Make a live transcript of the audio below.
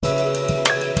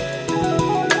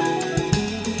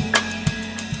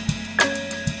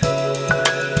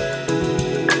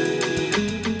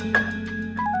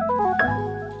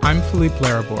Philippe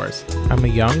Larabors. I'm a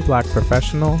young Black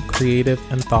professional, creative,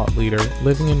 and thought leader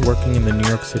living and working in the New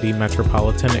York City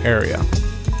metropolitan area,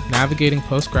 navigating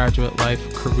postgraduate life,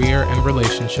 career, and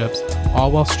relationships,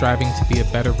 all while striving to be a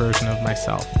better version of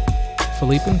myself.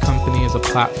 Philippe and Company is a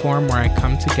platform where I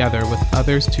come together with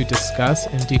others to discuss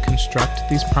and deconstruct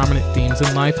these prominent themes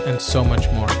in life and so much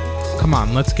more. Come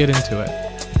on, let's get into it.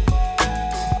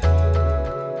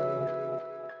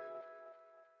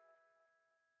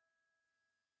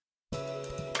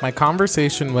 My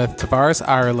conversation with Tavares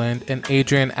Ireland and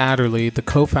Adrian Adderley, the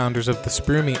co-founders of the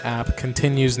Sproomy app,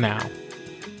 continues now.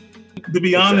 To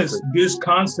be honest, this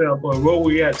concept of where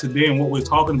we're at today and what we're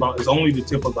talking about is only the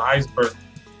tip of the iceberg.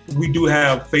 We do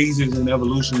have phases and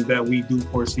evolutions that we do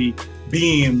foresee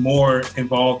being more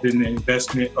involved in the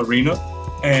investment arena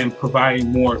and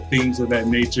providing more things of that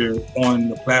nature on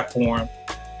the platform,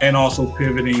 and also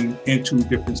pivoting into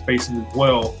different spaces as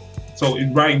well. So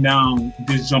right now,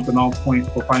 this jumping off point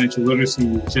for financial literacy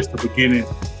is just the beginning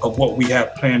of what we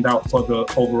have planned out for the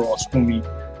overall Sproomy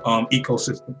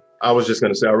ecosystem. I was just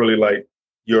going to say, I really like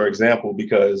your example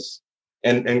because,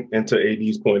 and to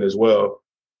AD's point as well,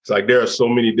 it's like there are so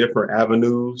many different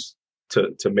avenues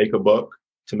to make a buck,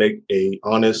 to make a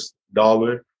honest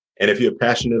dollar. And if you're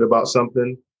passionate about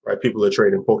something, right, people are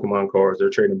trading Pokemon cards,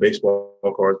 they're trading baseball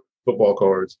cards, football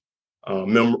cards,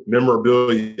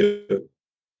 memorabilia,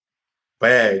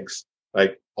 bags,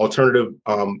 like alternative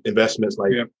investments,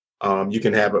 like you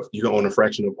can own a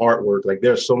fraction of artwork. Like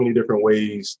there's so many different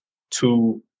ways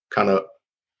to kind of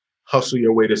hustle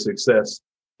your way to success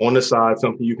on the side,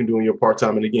 something you can do in your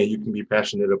part-time. And again, you can be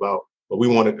passionate about, but we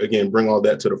want to, again, bring all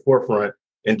that to the forefront.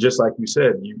 And just like you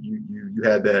said, you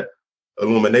had that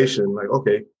illumination, like,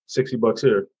 okay, $60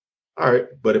 here. All right.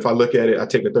 But if I look at it, I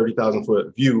take a 30,000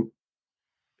 foot view.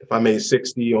 If I made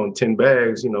 60 on 10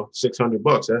 bags,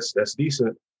 $600, that's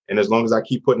decent. And as long as I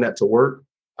keep putting that to work,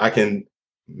 I can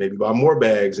maybe buy more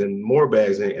bags and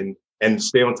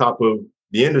stay on top of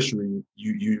the industry.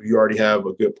 You already have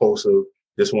a good pulse of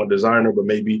this one designer, but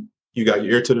maybe you got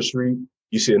your ear to the street.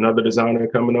 You see another designer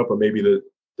coming up, or maybe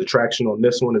the traction on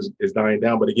this one is dying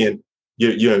down. But again,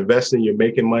 you're investing, you're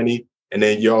making money, and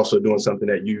then you're also doing something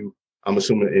that I'm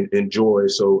assuming, enjoy.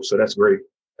 So that's great.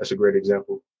 That's a great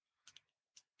example.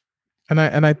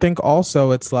 And I think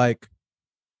also it's like,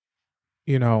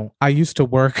 I used to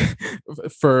work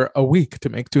for a week to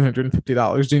make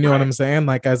 $250. Do you know what I'm saying?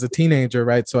 Like as a teenager,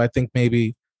 right? So I think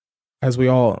maybe as we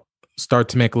all start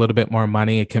to make a little bit more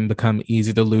money, it can become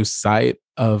easy to lose sight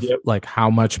of like how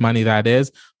much money that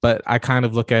is. But I kind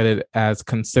of look at it as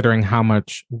considering how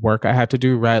much work I had to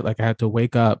do, right? Like I had to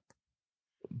wake up,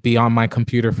 be on my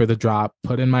computer for the drop,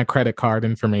 put in my credit card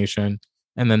information,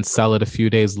 and then sell it a few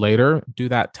days later. Do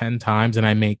that 10 times and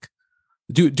I make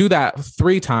do that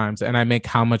 3 times and I make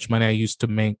how much money I used to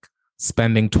make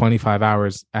spending 25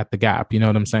 hours at the Gap. You know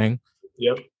what I'm saying?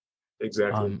 Yep,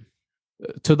 exactly.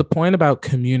 To the point about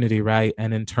community, right?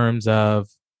 And in terms of,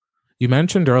 you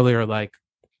mentioned earlier, like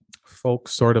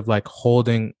folks sort of like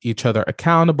holding each other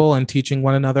accountable and teaching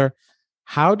one another.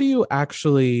 How do you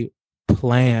actually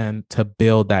plan to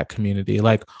build that community?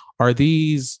 Like, are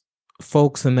these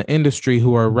folks in the industry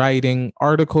who are writing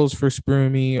articles for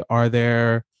Sproomy? Are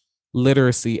there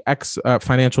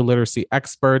financial literacy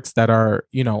experts that are,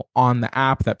 on the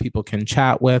app that people can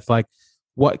chat with? Like,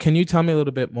 what can you tell me a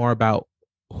little bit more about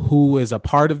who is a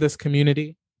part of this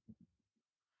community?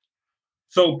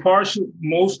 So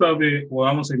most of it, well,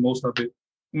 I won't say most of it,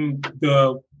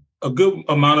 a good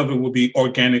amount of it will be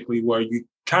organically, where you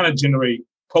kind of generate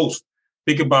posts.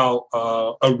 Think about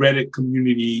a Reddit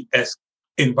community-esque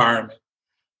environment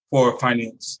for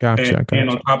finance. Gotcha. And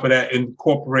on top of that,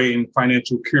 incorporating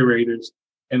financial curators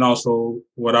and also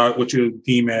what you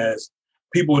deem as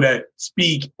people that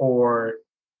speak or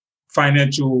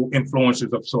financial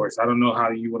influencers of sorts. I don't know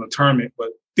how you want to term it, but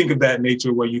think of that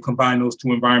nature where you combine those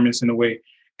two environments in a way,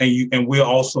 and we'll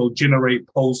also generate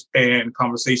posts and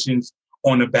conversations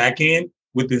on the back end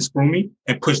within Sproomy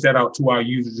and push that out to our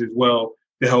users as well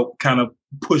to help kind of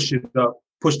push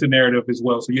the narrative as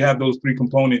well. So you have those 3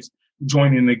 components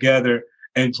joining together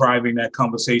and driving that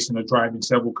conversation, or driving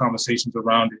several conversations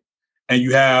around it. And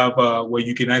you have where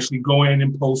you can actually go in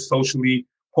and post socially,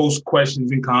 post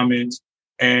questions and comments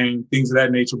and things of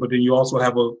that nature. But then you also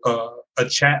have a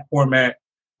chat format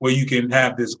where you can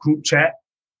have this group chat.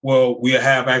 Well, we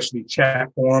have actually chat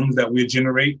forums that we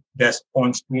generate that's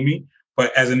on Sproomy.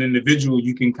 But as an individual,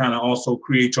 you can kind of also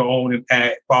create your own and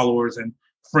add followers and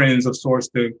friends of sorts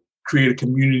to create a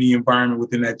community environment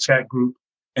within that chat group.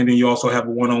 And then you also have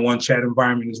a one-on-one chat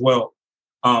environment as well.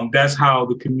 That's how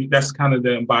that's kind of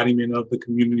the embodiment of the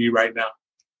community right now.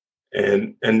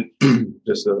 And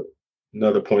just to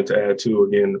another point to add to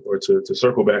again, or to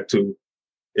circle back to,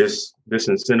 is this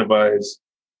incentivize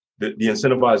the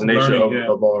incentivized nature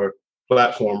of our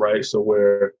platform, right? So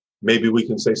where maybe we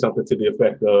can say something to the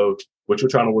effect of, which we're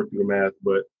trying to work through the math,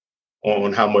 but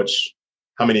on how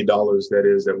many dollars that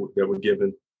is that we're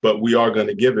given, but we are going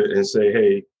to give it and say,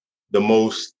 hey,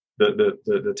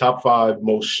 the top 5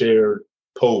 most shared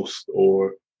posts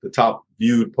or the top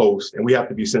viewed posts, and we have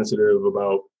to be sensitive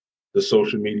about the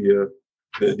social media,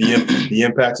 the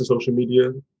impacts of social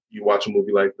media. You watch a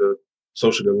movie like The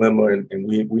Social Dilemma, and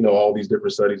we know all these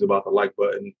different studies about the like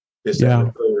button, this and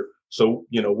the third. So,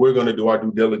 we're going to do our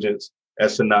due diligence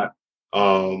as to not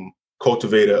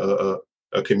cultivate a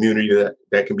community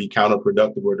that can be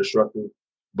counterproductive or destructive.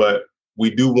 But we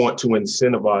do want to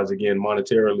incentivize, again,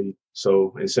 monetarily.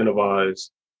 So incentivize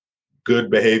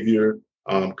good behavior,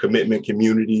 commitment,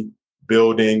 community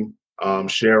building,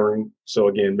 sharing. So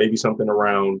again, maybe something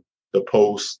around the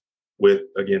post with,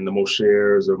 again, the most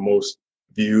shares or most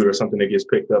viewed, or something that gets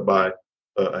picked up by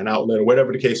an outlet or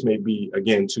whatever the case may be.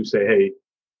 Again, to say, hey,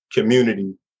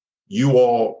 community,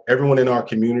 everyone in our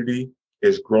community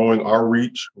is growing our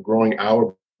reach, growing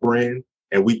our brand,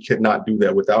 and we could not do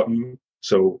that without you.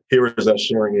 So here is us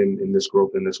sharing in this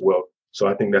growth and this wealth. So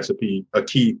I think that's a key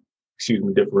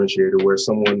differentiator, where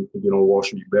someone can get on Wall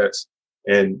Street Bets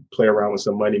and play around with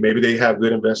some money. Maybe they have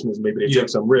good investments, maybe they take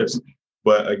some risks,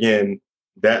 but again,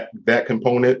 that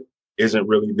component isn't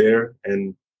really there,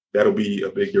 and that'll be a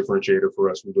big differentiator for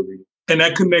us, we believe. And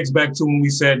that connects back to when we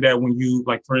said that when you,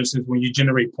 like, for instance, when you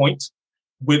generate points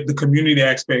with the community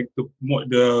aspect,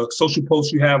 the social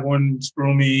posts you have on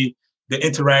Sproomy, the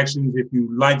interactions, if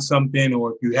you like something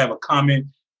or if you have a comment,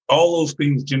 all those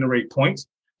things generate points.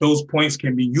 Those points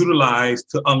can be utilized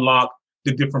to unlock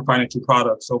the different financial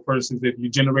products. So for instance, if you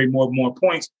generate more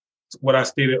points, what I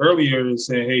stated earlier is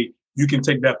say, hey, you can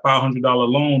take that $500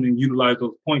 loan and utilize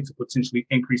those points to potentially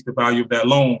increase the value of that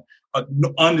loan,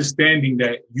 understanding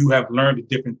that you have learned the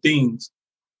different things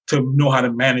to know how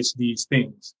to manage these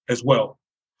things as well.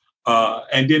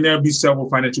 And then there'll be several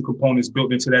financial components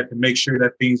built into that to make sure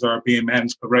that things are being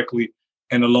managed correctly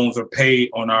and the loans are paid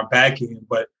on our back end.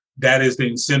 But that is the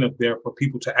incentive there for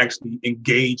people to actually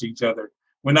engage each other.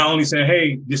 We're not only saying,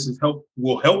 hey,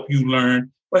 will help you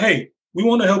learn, but hey, we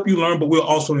want to help you learn, but we'll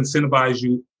also incentivize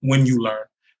you when you learn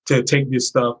to take this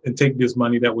stuff and take this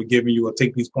money that we're giving you, or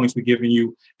take these points we're giving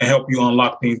you, and help you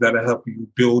unlock things that will help you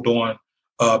build on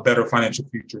a better financial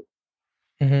future.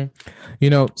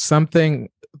 Mm-hmm. Something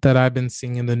that I've been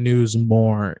seeing in the news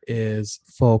more is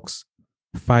folks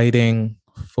politically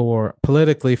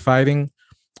fighting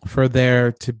for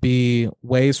there to be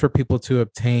ways for people to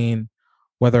obtain,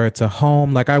 whether it's a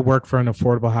home. Like, I work for an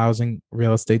affordable housing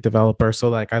real estate developer, so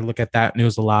like I look at that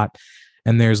news a lot,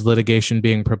 and there's litigation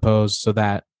being proposed so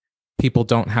that people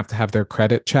don't have to have their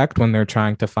credit checked when they're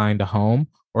trying to find a home,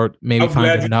 or maybe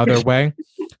find another way.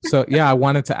 So yeah, I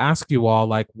wanted to ask you all,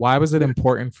 like, why was it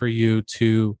important for you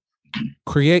to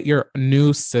create your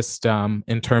new system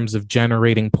in terms of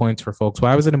generating points for folks?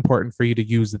 Why was it important for you to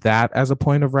use that as a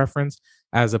point of reference,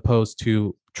 as opposed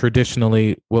to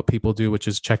traditionally what people do, which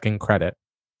is checking credit?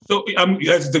 So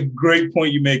that's a great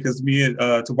point you make, because me and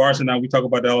Tavares and I, we talk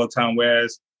about that all the time,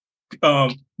 whereas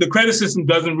the credit system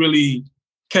doesn't really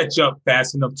catch up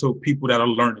fast enough to people that are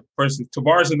learning. For instance,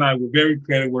 Tavares and I were very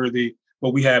credit worthy,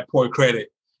 but we had poor credit.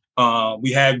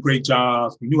 We had great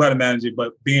jobs. We knew how to manage it,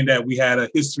 but being that we had a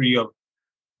history of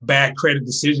bad credit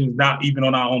decisions, not even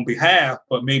on our own behalf,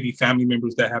 but maybe family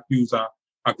members that have used our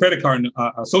credit card,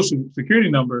 our social security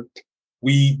number,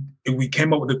 we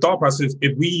came up with the thought process: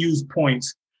 if we use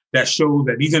points that show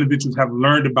that these individuals have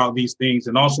learned about these things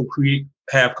and also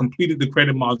have completed the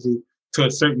credit module to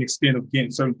a certain extent of getting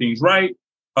certain things right,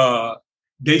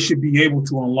 they should be able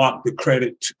to unlock the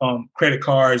credit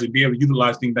cards and be able to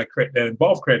utilize things that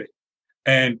involve credit.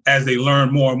 And as they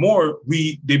learn more and more,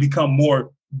 they become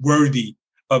more worthy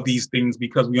of these things,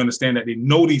 because we understand that they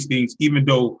know these things, even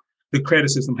though the credit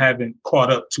system haven't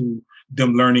caught up to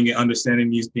them learning and understanding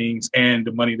these things and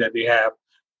the money that they have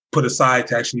put aside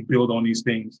to actually build on these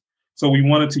things. So we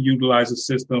wanted to utilize a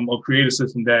system or create a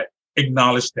system that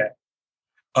acknowledged that.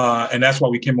 And that's why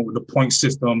we came up with the point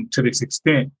system to this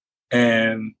extent.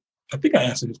 And I think I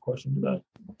answered his question, did I?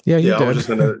 Yeah, you did. I was just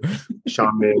gonna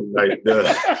chime in, like I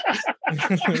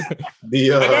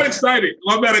got excited.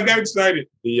 My bad, I got excited.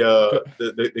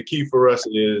 The key for us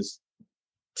is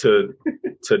to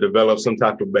develop some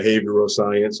type of behavioral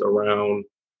science around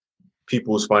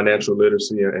people's financial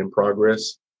literacy and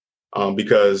progress.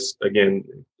 Because again,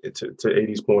 to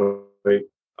AD's point,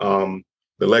 the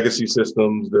legacy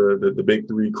systems, the big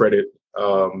three credit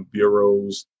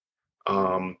bureaus,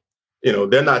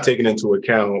 they're not taking into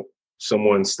account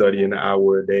someone studying an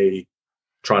hour a day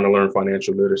trying to learn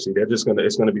financial literacy. It's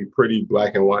going to be pretty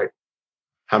black and white.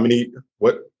 How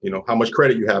much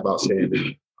credit you have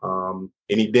outstanding,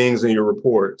 any dings in your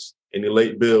reports, any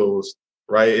late bills,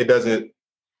 right? It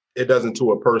doesn't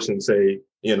to a person say,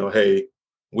 hey,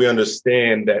 we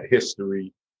understand that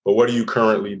history, but what are you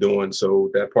currently doing? So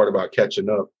that part about catching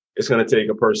up, it's going to take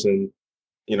a person,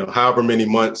 however many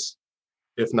months,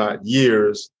 if not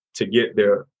years, to get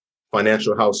their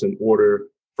financial house in order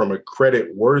from a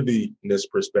credit worthiness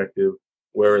perspective.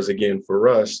 Whereas again, for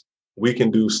us, we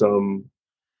can do some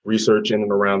research in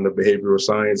and around the behavioral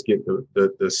science, get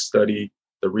the study,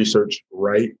 the research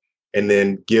right, and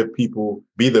then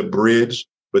be the bridge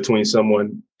between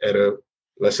someone at a,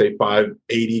 let's say,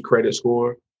 580 credit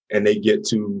score and they get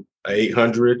to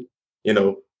 800,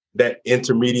 that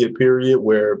intermediate period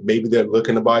where maybe they're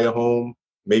looking to buy a home,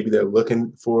 maybe they're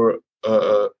looking for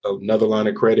another line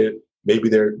of credit, maybe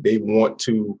they want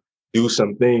to do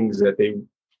some things that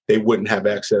they wouldn't have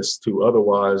access to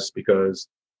otherwise because,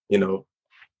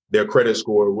 their credit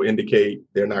score will indicate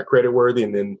they're not creditworthy,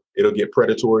 and then it'll get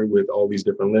predatory with all these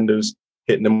different lenders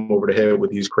hitting them over the head with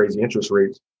these crazy interest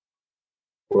rates.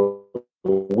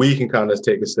 We can kind of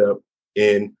take a step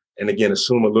in and again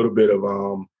assume a little bit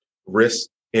of risk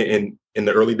in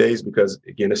the early days, because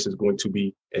again, this is going to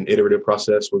be an iterative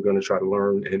process. We're going to try to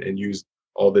learn and use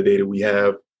all the data we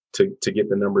have to get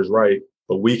the numbers right.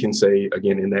 But we can say,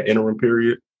 again, in that interim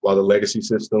period, while the legacy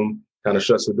system kind of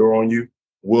shuts the door on you,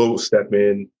 we'll step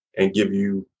in and give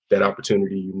you that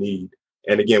opportunity you need.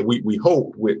 And again, we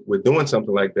hope with doing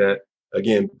something like that,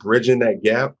 again, bridging that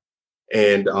gap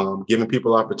and giving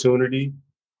people opportunity,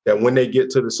 that when they get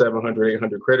to the 700,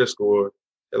 800 credit score,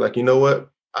 they're like, you know what?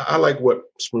 I like what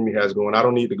Sproomy has going. I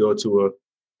don't need to go to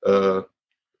a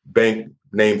bank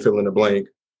name fill in the blank.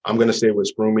 I'm going to stay with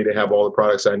Sproomy. They have all the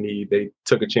products I need. They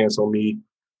took a chance on me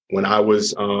when I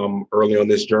was early on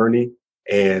this journey,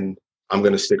 and I'm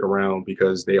going to stick around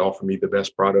because they offer me the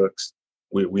best products.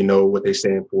 We know what they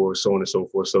stand for, so on and so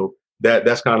forth. So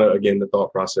that's kind of, again, the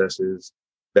thought process is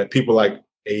that people like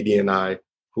AD and I,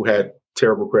 who had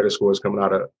terrible credit scores coming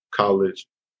out of college,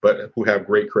 but who have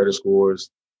great credit scores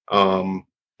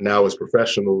now as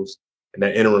professionals, in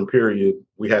that interim period,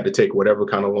 we had to take whatever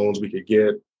kind of loans we could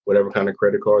get, whatever kind of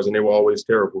credit cards, and they were always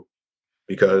terrible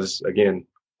because, again,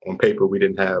 on paper, we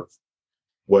didn't have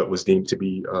what was deemed to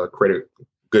be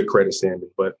good credit standing,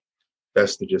 but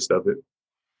that's the gist of it.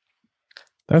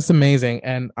 That's amazing.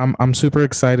 And I'm super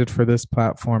excited for this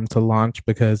platform to launch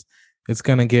because it's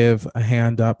going to give a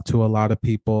hand up to a lot of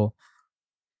people,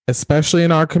 especially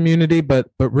in our community, but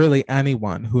really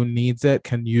anyone who needs it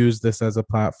can use this as a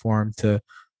platform to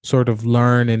sort of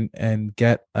learn and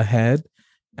get ahead.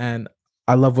 And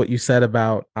I love what you said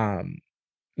about, when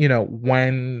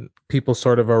people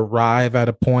sort of arrive at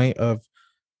a point of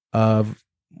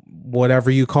whatever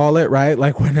you call it, right?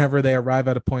 Like whenever they arrive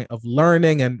at a point of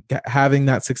learning and having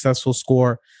that successful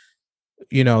score,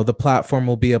 the platform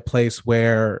will be a place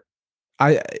where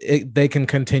they can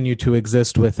continue to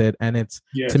exist with it. And it's,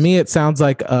 yes, to me, it sounds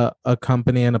like a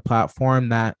company and a platform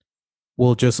that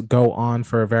will just go on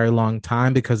for a very long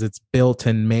time because it's built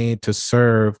and made to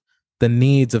serve the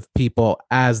needs of people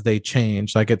as they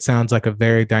change. Like it sounds like a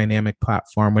very dynamic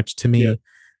platform, which to me, yeah,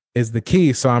 is the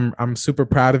key. So I'm super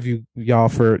proud of y'all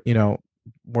for,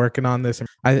 working on this.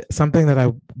 Something that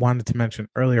I wanted to mention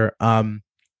earlier,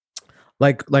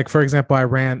 like for example,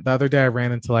 the other day I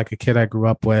ran into like a kid I grew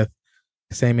up with,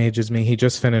 same age as me. He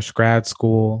just finished grad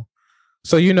school.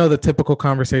 So, the typical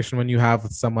conversation when you have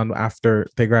with someone after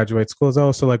they graduate school is,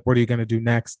 oh, so like, what are you going to do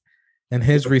next? And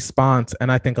his response,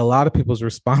 and I think a lot of people's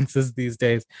responses these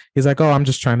days, he's like, oh, I'm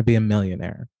just trying to be a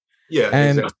millionaire. Yeah,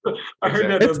 and exactly. I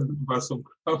heard that about some.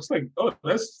 I was like, "Oh,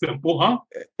 that's simple, huh?"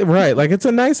 Right, like it's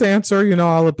a nice answer,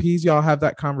 I'll appease y'all, have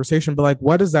that conversation, but like,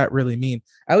 what does that really mean?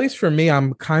 At least for me,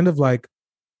 I'm kind of like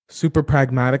super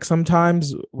pragmatic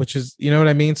sometimes, which is, you know what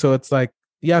I mean. So it's like,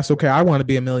 yes, okay, I want to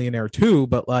be a millionaire too,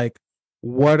 but like,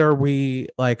 what are we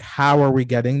like? How are we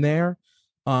getting there?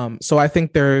 So I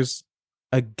think there's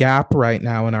a gap right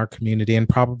now in our community and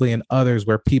probably in others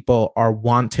where people are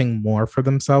wanting more for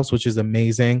themselves, which is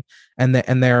amazing. And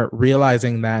they're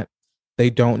realizing that they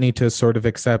don't need to sort of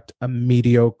accept a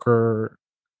mediocre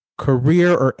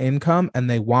career or income and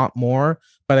they want more.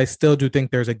 But I still do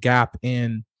think there's a gap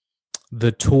in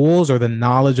the tools or the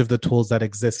knowledge of the tools that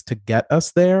exist to get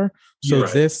us there. So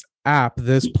this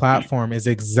platform is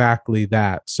exactly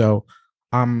that. So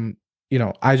I'm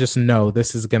I just know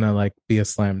this is gonna like be a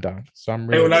slam dunk. So I'm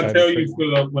really when excited. I tell you,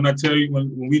 Philip,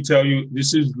 when we tell you,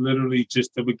 this is literally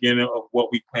just the beginning of what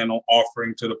we plan on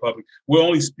offering to the public. We're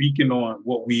only speaking on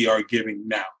what we are giving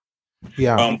now.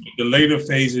 Yeah. The later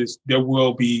phases, there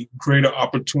will be greater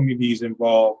opportunities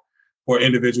involved for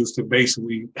individuals to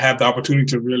basically have the opportunity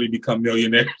to really become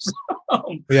millionaires.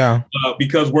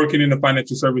 Because working in the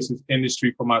financial services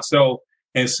industry for myself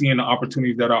and seeing the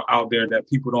opportunities that are out there that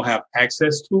people don't have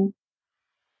access to,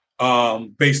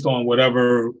 based on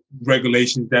whatever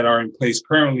regulations that are in place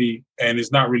currently, and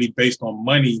it's not really based on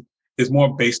money, it's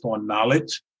more based on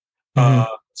knowledge.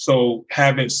 So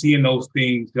seeing those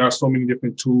things, there are so many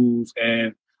different tools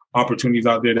and opportunities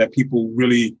out there that people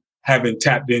really haven't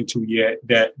tapped into yet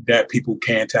that people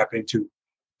can tap into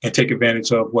and take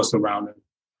advantage of what's around them.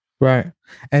 Right.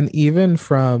 And even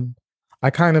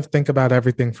I kind of think about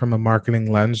everything from a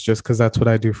marketing lens, just because that's what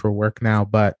I do for work now.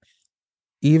 But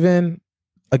even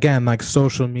again, like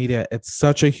social media, it's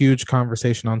such a huge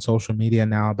conversation on social media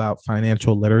now about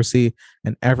financial literacy,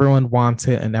 and everyone wants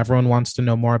it and everyone wants to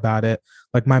know more about it.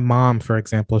 Like my mom, for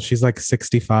example, she's like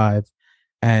 65,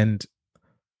 and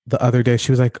the other day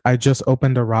she was like, I just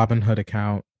opened a Robinhood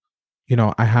account.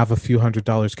 I have a few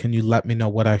 $100s. Can you let me know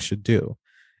what I should do?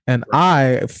 And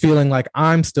I, feeling like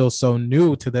I'm still so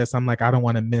new to this, I'm like, I don't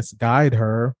want to misguide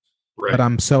her. Right. But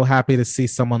I'm so happy to see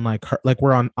someone like her. Like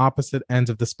we're on opposite ends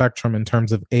of the spectrum in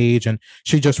terms of age, and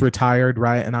she just retired,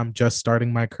 right? And I'm just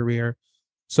starting my career.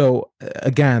 So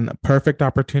again, perfect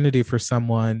opportunity for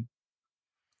someone.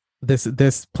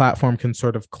 This platform can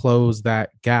sort of close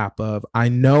that gap of, I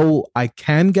know I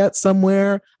can get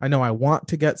somewhere. I know I want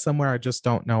to get somewhere. I just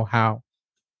don't know how.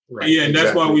 Right. Yeah, and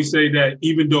that's why we say that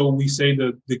even though we say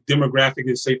the demographic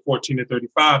is say 14 to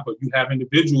 35, but you have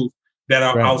individuals that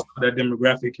are outside that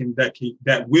demographic and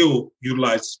that will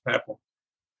utilize this platform.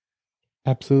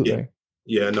 Absolutely.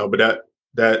 Yeah, no, but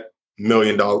that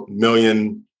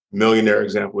millionaire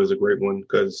example is a great one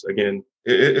because again,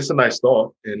 it's a nice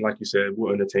thought, and like you said,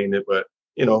 we'll entertain it. But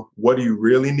what do you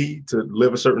really need to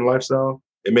live a certain lifestyle?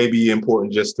 It may be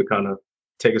important just to kind of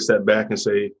take a step back and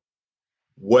say,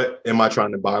 what am I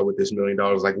trying to buy with this $1 million?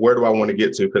 Like, where do I want to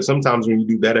get to? Because sometimes when you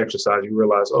do that exercise, you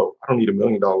realize, oh, I don't need $1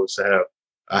 million to have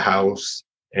a house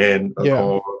and a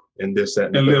car and this,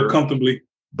 that, and live comfortably.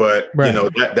 But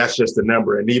that's just a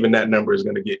number, and even that number is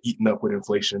going to get eaten up with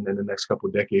inflation in the next couple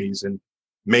of decades, and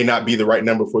may not be the right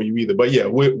number for you either. But yeah,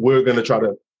 we're going to try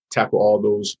to tackle all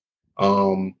those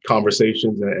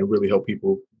conversations and really help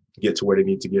people get to where they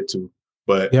need to get to.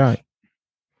 But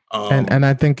and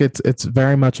I think it's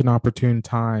very much an opportune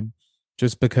time,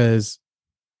 just because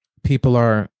people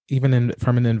are, even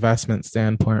from an investment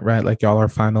standpoint, right? Like y'all are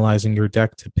finalizing your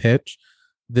deck to pitch.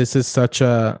 This is such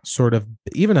a sort of,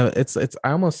 it's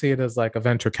I almost see it as like a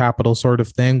venture capital sort of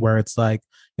thing, where it's like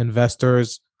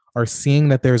investors are seeing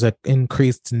that there's an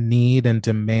increased need and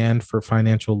demand for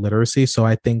financial literacy. So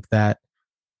I think that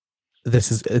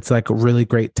it's like really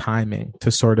great timing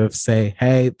to sort of say,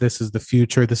 hey, this is the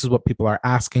future. This is what people are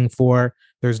asking for.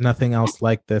 There's nothing else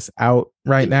like this out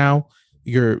right now.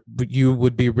 You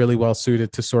would be really well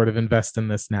suited to sort of invest in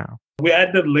this now. We're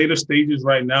at the later stages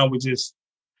right now. We're just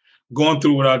going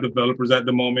through with our developers at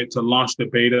the moment to launch the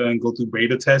beta and go through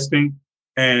beta testing.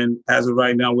 And as of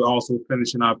right now, we're also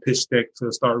finishing our pitch deck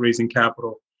to start raising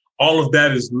capital. All of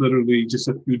that is literally just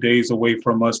a few days away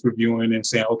from us reviewing and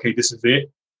saying, okay, this is it,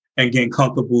 and getting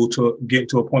comfortable to get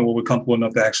to a point where we're comfortable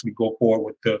enough to actually go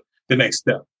forward with the next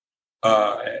step.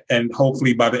 And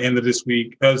hopefully by the end of this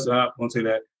week, I won't say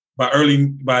that,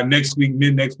 by next week,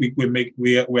 mid next week,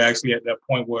 we're actually at that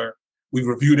point where we've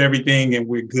reviewed everything and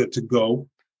we're good to go.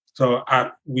 So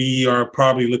we are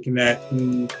probably looking at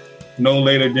no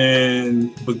later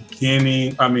than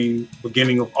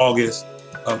beginning of August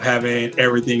of having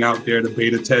everything out there, the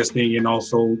beta testing, and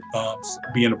also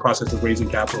be in the process of raising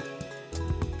capital.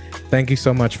 Thank you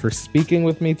so much for speaking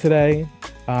with me today.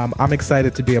 I'm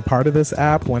excited to be a part of this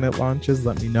app. When it launches,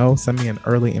 let me know. Send me an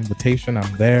early invitation.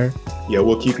 I'm there. Yeah,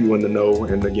 we'll keep you in the know.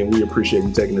 And again, we appreciate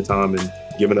you taking the time and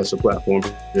giving us a platform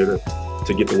here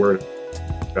to get the word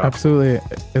out. Absolutely.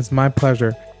 It's my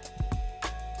pleasure.